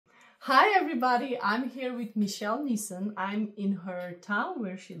Hi everybody, I'm here with Michelle Nesin. I'm in her town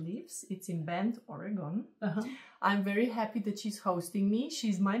where she lives. It's in Bend, Oregon. I'm very happy that she's hosting me.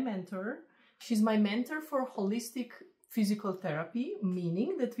 She's my mentor. She's my mentor for holistic physical therapy,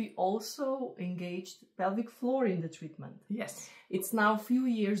 meaning that we also engaged pelvic floor in the treatment. Yes. It's now a few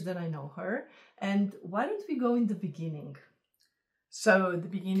years that I know her. And why don't we go in the beginning? So the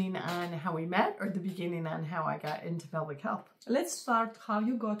beginning on how we met, or the beginning on how I got into pelvic health? Let's start how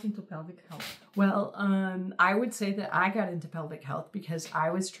you got into pelvic health. Well, I would say that I got into pelvic health because I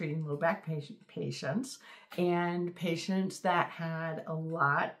was treating low back patients and patients that had a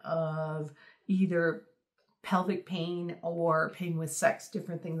lot of either pelvic pain or pain with sex,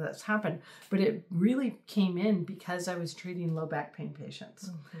 different things that's happened. But it really came in because I was treating low back pain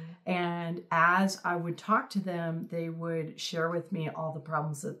patients. And as I would talk to them, they would share with me all the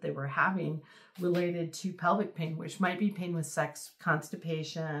problems that they were having related to pelvic pain, which might be pain with sex,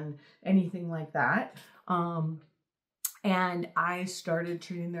 constipation, anything like that. And I started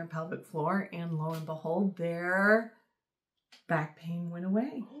treating their pelvic floor, and lo and behold, their back pain went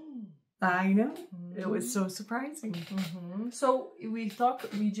away. I know. It was so surprising. So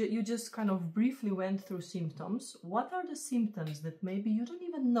you just kind of briefly went through symptoms. What are the symptoms that maybe you don't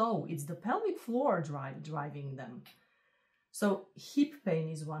even know? It's the pelvic floor driving them. So hip pain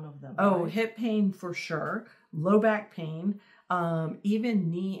is one of them. Oh, right? Hip pain for sure. Low back pain.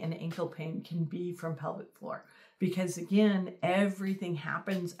 Even knee and ankle pain can be from pelvic floor. Because again, everything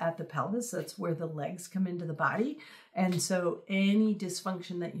happens at the pelvis. That's where the legs come into the body. And so any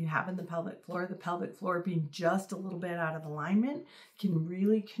dysfunction that you have in the pelvic floor being just a little bit out of alignment can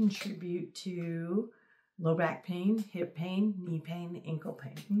really contribute to low back pain, hip pain, knee pain, ankle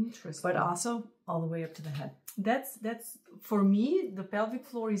pain. Interesting. But also all the way up to the head. That's for me, the pelvic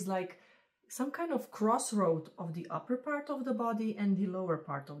floor is like some kind of crossroad of the upper part of the body and the lower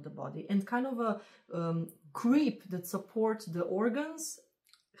part of the body, and kind of a creep that supports the organs,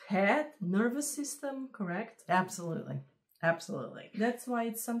 head, nervous system, correct? Absolutely. Absolutely. That's why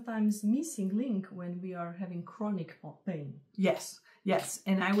it's sometimes missing link when we are having chronic pain. Yes. Yes.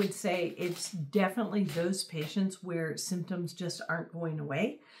 And I would say it's definitely those patients where symptoms just aren't going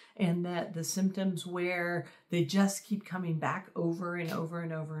away, and that the symptoms where they just keep coming back over and over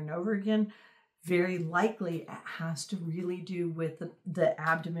and over and over again, very likely it has to really do with the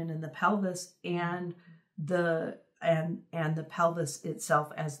abdomen and the pelvis and the pelvis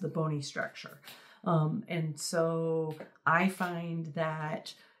itself as the bony structure. And so I find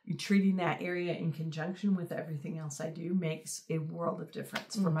that treating that area in conjunction with everything else I do makes a world of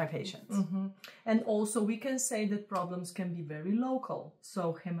difference for my patients. And also we can say that problems can be very local.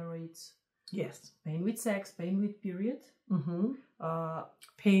 So hemorrhoids. Yes. Pain with sex, pain with period.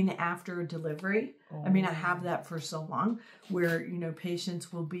 Pain after delivery. I mean, I have that for so long where,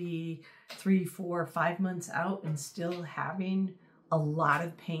 patients will be 3, 4, 5 months out and still having a lot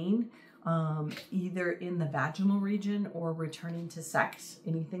of pain, either in the vaginal region or returning to sex,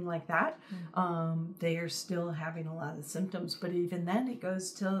 anything like that. They are still having a lot of symptoms, but even then it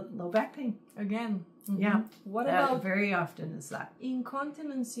goes to low back pain. Again. Yeah. What about very often is that?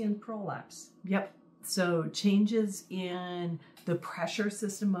 Incontinence and prolapse. Yep. So changes in the pressure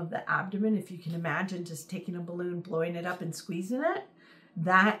system of the abdomen, if you can imagine just taking a balloon, blowing it up and squeezing it,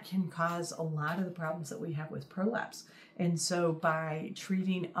 that can cause a lot of the problems that we have with prolapse. And so by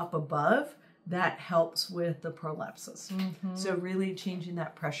treating up above, that helps with the prolapses. So really changing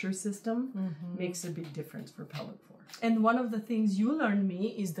that pressure system makes a big difference for pelvic floor. And one of the things you learned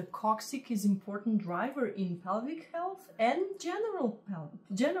me is the coccyx is important driver in pelvic health and general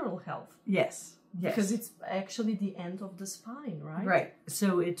health. Yes. Yes. Because it's actually the end of the spine, right? Right.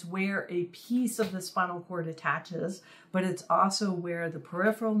 So it's where a piece of the spinal cord attaches, but it's also where the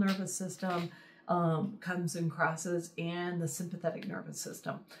peripheral nervous system comes and crosses, and the sympathetic nervous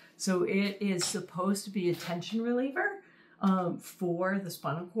system. So it is supposed to be a tension reliever for the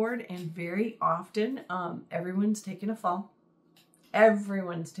spinal cord, and very often everyone's taken a fall.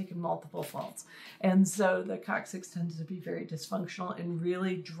 Everyone's taken multiple falls. And so the coccyx tends to be very dysfunctional and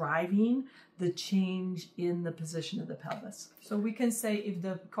really driving the change in the position of the pelvis. So we can say if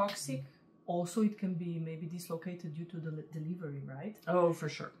the coccyx, also it can be maybe dislocated due to the delivery, right? Oh, for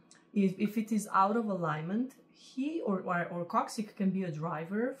sure. If it is out of alignment, or coccyx can be a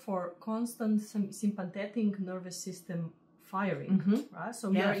driver for constant sympathetic nervous system firing, right? So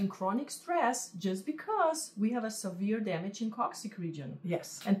we are in chronic stress just because we have a severe damage in coccyx region.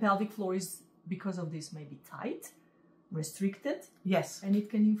 Yes. And pelvic floor is, because of this, maybe tight, restricted. Yes. And it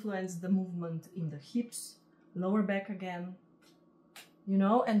can influence the movement in the hips, lower back again,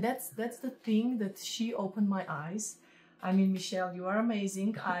 and that's the thing that she opened my eyes. I mean, Michelle, you are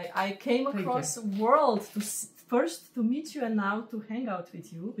amazing. I came across the world first to meet you and now to hang out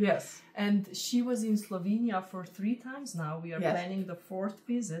with you. Yes. And she was in Slovenia for 3 times now. We are planning the 4th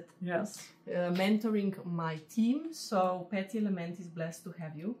visit. Yes. Mentoring my team. So Petty Element is blessed to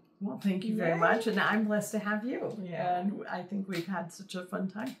have you. Well, thank you very much. And I'm blessed to have you. Yeah. And I think we've had such a fun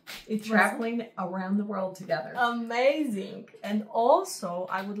time traveling around the world together. Amazing. And also,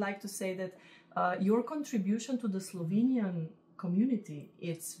 I would like to say that your contribution to the Slovenian community,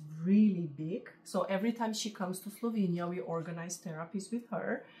 it's really big. So every time she comes to Slovenia, we organize therapies with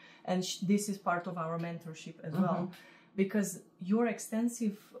her. And this is part of our mentorship as well. Because your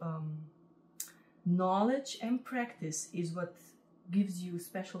extensive knowledge and practice is what gives you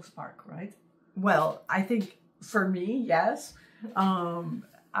special spark, right? Well, I think for me, yes.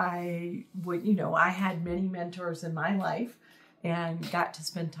 I would, I had many mentors in my life and got to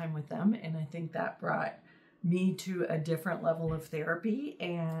spend time with them. And I think that brought me to a different level of therapy.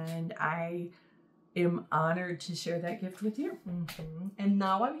 And I am honored to share that gift with you. And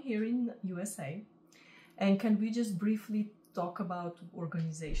now I'm here in USA. And can we just briefly talk about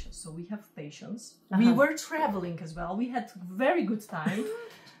organization? So we have patients. We were traveling as well. We had very good time.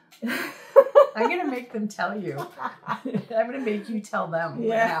 I'm going to make them tell you. I'm going to make you tell them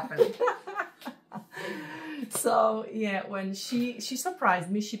what happened. So yeah, when she surprised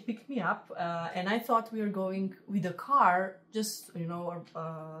me, she picked me up, and I thought we were going with a car, just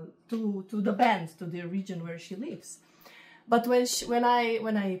to the band, to the region where she lives. But when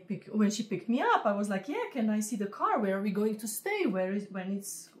she picked me up, I was like, yeah, can I see the car? Where are we going to stay?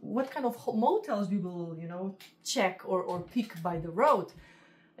 What kind of motels we will check or pick by the road?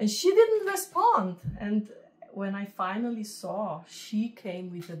 And she didn't respond. And when I finally saw, she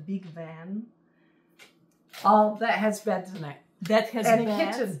came with a big van. Oh, that has beds in it. That has and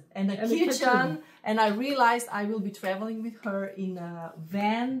beds a kitchen. And a kitchen. And I realized I will be traveling with her in a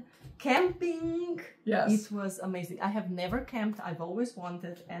van, camping. Yes. It was amazing. I have never camped. I've always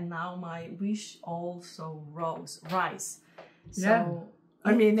wanted. And now my wish also rise. So,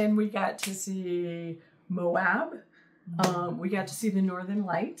 I mean, then we got to see Moab. We got to see the Northern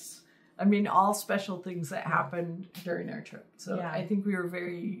Lights. I mean, all special things that happened during our trip. So I think we were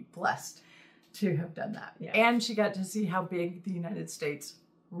very blessed to have done that. Yeah. And she got to see how big the United States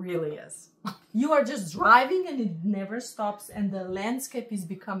really is. You are just driving and it never stops, and the landscape is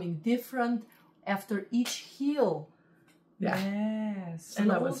becoming different after each hill. Yeah. Yes. So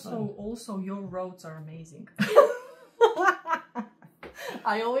and that was fun. Also your roads are amazing.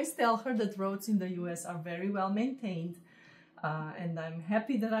 I always tell her that roads in the US are very well maintained. And I'm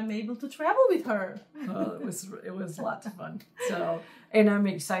happy that I'm able to travel with her. Well, it was lots of fun. So, and I'm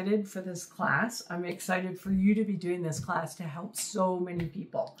excited for this class. I'm excited for you to be doing this class to help so many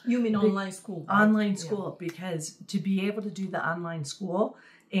people. You mean online school? Right? Online school, because to be able to do the online school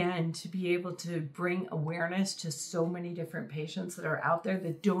and to be able to bring awareness to so many different patients that are out there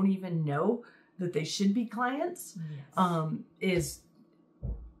that don't even know that they should be clients, is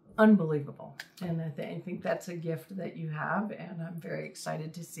unbelievable. And I think that's a gift that you have, and I'm very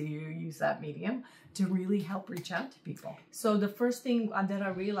excited to see you use that medium to really help reach out to people. So the first thing that I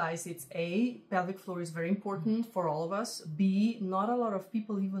realized, it's A, pelvic floor is very important for all of us. B, not a lot of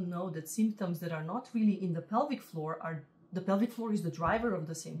people even know that symptoms that are not really in the pelvic floor are, the pelvic floor is the driver of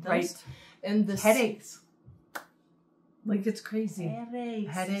the symptoms. Right. And the headaches. Like, it's crazy.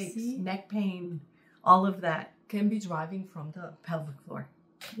 Headaches, neck pain, all of that can be driving from the pelvic floor.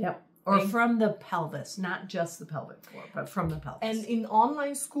 Yep. Or from the pelvis, not just the pelvic floor, but from the pelvis. And in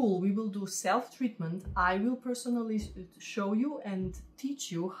online school, we will do self-treatment. I will personally show you and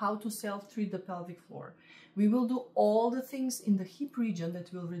teach you how to self-treat the pelvic floor. We will do all the things in the hip region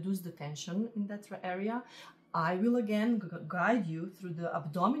that will reduce the tension in that area. I will again guide you through the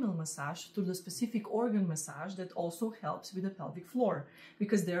abdominal massage, through the specific organ massage that also helps with the pelvic floor,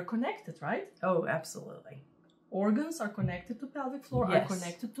 because they're connected, right? Oh, absolutely. Organs are connected to pelvic floor, are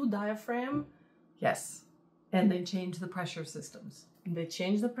connected to diaphragm. Yes. And they change the pressure systems. They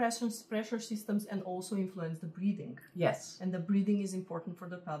change the pressure systems and also influence the breathing. Yes. And the breathing is important for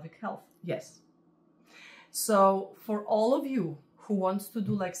the pelvic health. Yes. So for all of you who wants to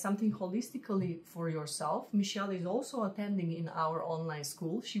do like something holistically for yourself, Michelle is also attending in our online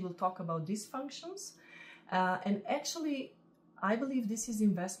school. She will talk about these functions. And actually, I believe this is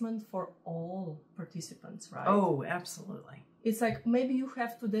investment for all participants, right? Oh, absolutely. It's like maybe you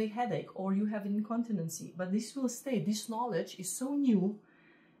have today headache or you have incontinency, but this will stay. This knowledge is so new.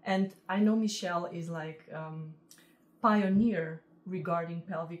 And I know Michelle is like pioneer regarding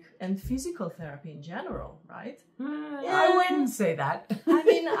pelvic and physical therapy in general, right? I wouldn't say that. I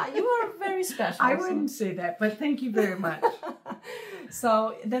mean, you are very special. I wouldn't say that, but thank you very much.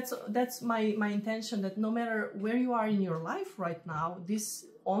 So that's my intention, that no matter where you are in your life right now, this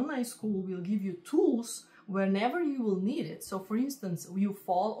online school will give you tools whenever you will need it. So for instance, you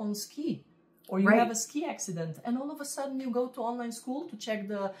fall on ski or you have a ski accident and all of a sudden you go to online school to check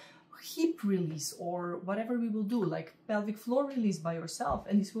the hip release or whatever we will do, like pelvic floor release by yourself,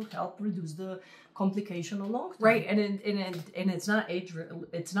 and this will help reduce the complication along term. Right, and it's not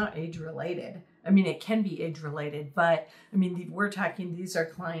age related. I mean, it can be age related, but I mean, we're talking, these are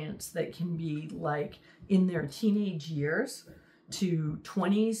clients that can be like in their teenage years to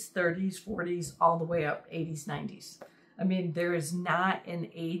 20s, 30s, 40s, all the way up 80s, 90s. I mean, there is not an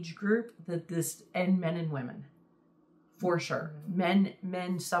age group that this, and men and women, for sure.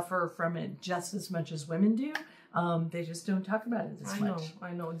 Men suffer from it just as much as women do. They just don't talk about it as much.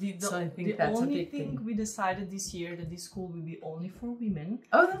 I know. So I think the that's a only big thing thing. we decided this year that this school will be only for women.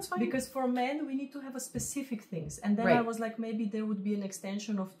 Oh, that's fine. Because for men, we need to have a specific things. And then I was like, maybe there would be an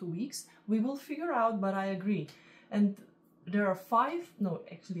extension of 2 weeks. We will figure out, but I agree. And there are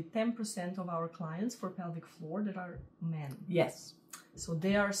 10% of our clients for pelvic floor that are men. Yes. So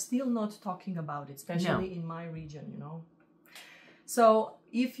they are still not talking about it, especially in my region, you know. So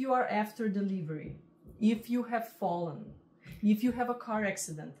if you are after delivery, if you have fallen, if you have a car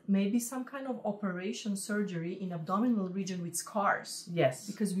accident, maybe some kind of operation, surgery in abdominal region with scars. Yes.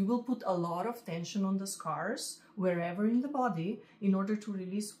 Because we will put a lot of tension on the scars wherever in the body in order to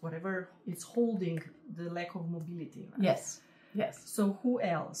release whatever is holding the lack of mobility. Right? Yes. Yes. So who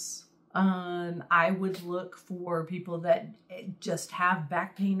else? I would look for people that just have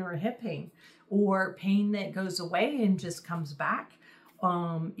back pain or hip pain, or pain that goes away and just comes back.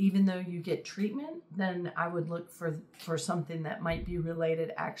 Even though you get treatment, then I would look for something that might be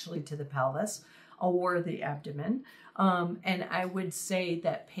related actually to the pelvis or the abdomen. And I would say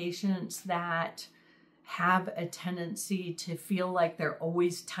that patients that have a tendency to feel like they're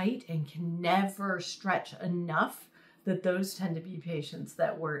always tight and can never stretch enough, that those tend to be patients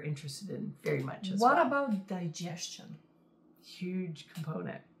that we're interested in very much as well. What about digestion? Huge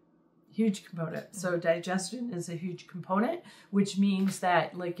component. Huge component. So digestion is a huge component, which means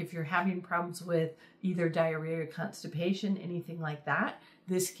that, like, if you're having problems with either diarrhea or constipation, anything like that,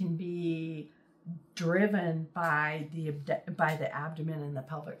 this can be driven by the abdomen and the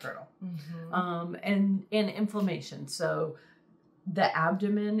pelvic girdle, and inflammation. So the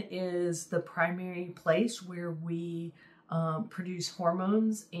abdomen is the primary place where we produce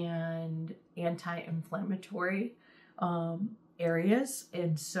hormones and anti-inflammatory areas.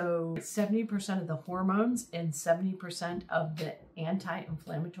 And so 70% of the hormones and 70% of the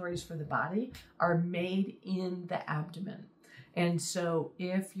anti-inflammatories for the body are made in the abdomen. And so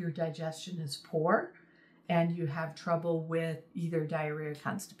if your digestion is poor and you have trouble with either diarrhea or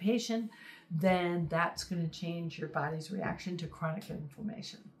constipation, then that's going to change your body's reaction to chronic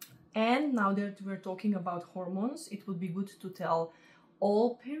inflammation. And now that we're talking about hormones, it would be good to tell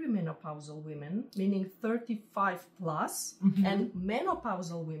all perimenopausal women, meaning 35 plus, and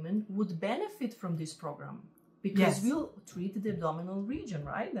menopausal women would benefit from this program because we'll treat the abdominal region,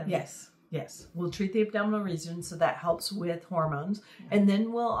 right? Then? Yes. Yes, we'll treat the abdominal region, so that helps with hormones. And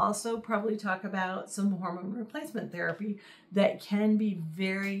then we'll also probably talk about some hormone replacement therapy that can be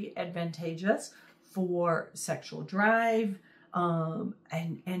very advantageous for sexual drive,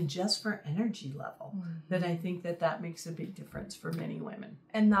 and just for energy level. That I think that makes a big difference for many women.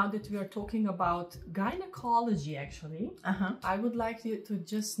 And now that we are talking about gynecology, actually, I would like you to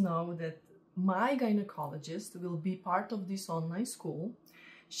just know that my gynecologist will be part of this online school.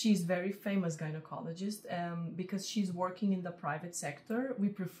 She's very famous gynecologist because she's working in the private sector. We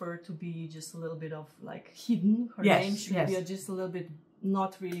prefer to be just a little bit of like hidden. Her name should be just a little bit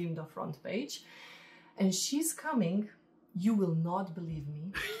not really in the front page. And she's coming, you will not believe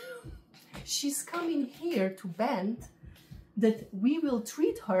me. She's coming here to Bend that we will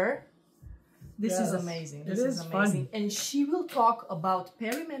treat her. This is amazing. This is amazing. Fun. And she will talk about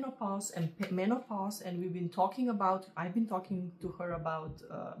perimenopause and menopause. And I've been talking to her about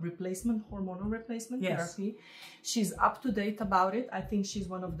hormonal replacement therapy. She's up to date about it. I think she's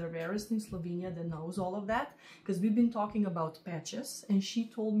one of the rarest in Slovenia that knows all of that, because we've been talking about patches. And she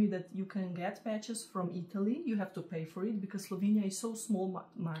told me that you can get patches from Italy. You have to pay for it because Slovenia is so small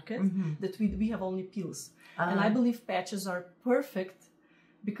market that we have only pills. And I believe patches are perfect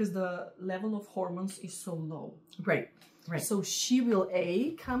because the level of hormones is so low. Right. So she will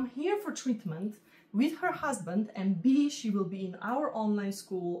A, come here for treatment with her husband, and B, she will be in our online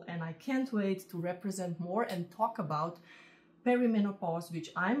school, and I can't wait to represent more and talk about perimenopause,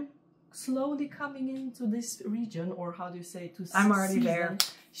 which I'm slowly coming into this region, or how do you say, to I'm already season. there.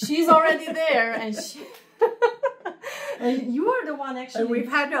 She's already there, and and you are the one actually. And we've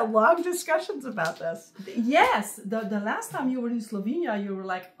had long discussions about this. Yes, the last time you were in Slovenia, you were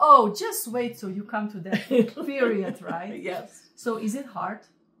like, oh, just wait till you come to that period, right? Yes. So is it hard?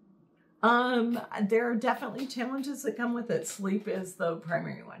 There are definitely challenges that come with it. Sleep is the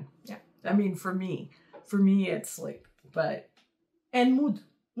primary one. Yeah. I mean, for me it's sleep, but. And mood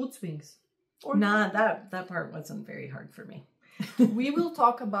swings. Or nah, that part wasn't very hard for me. We will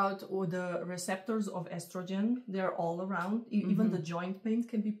talk about the receptors of estrogen. They're all around. Even the joint pain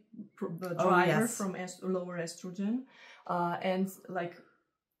can be the driver from lower estrogen, and like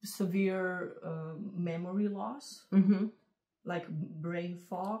severe memory loss, like brain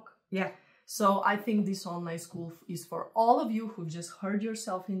fog. Yeah. So I think this online school is for all of you who've just heard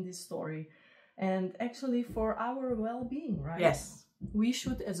yourself in this story, and actually for our well-being, right? Yes. We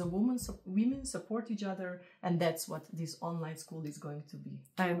should, as a women support each other, and that's what this online school is going to be.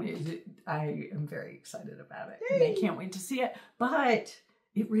 I am very excited about it. And I can't wait to see it, but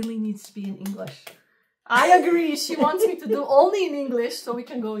it really needs to be in English. I agree. She wants me to do only in English, so we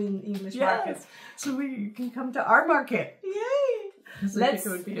can go in English markets. So we can come to our market. Yay! Let's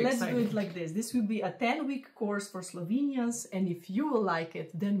do exciting. it like this. This will be a 10-week course for Slovenians, and if you will like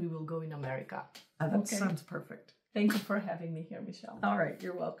it, then we will go in America. That sounds perfect. Thank you for having me here, Michelle. All right,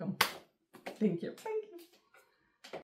 you're welcome. Thank you. Thank you.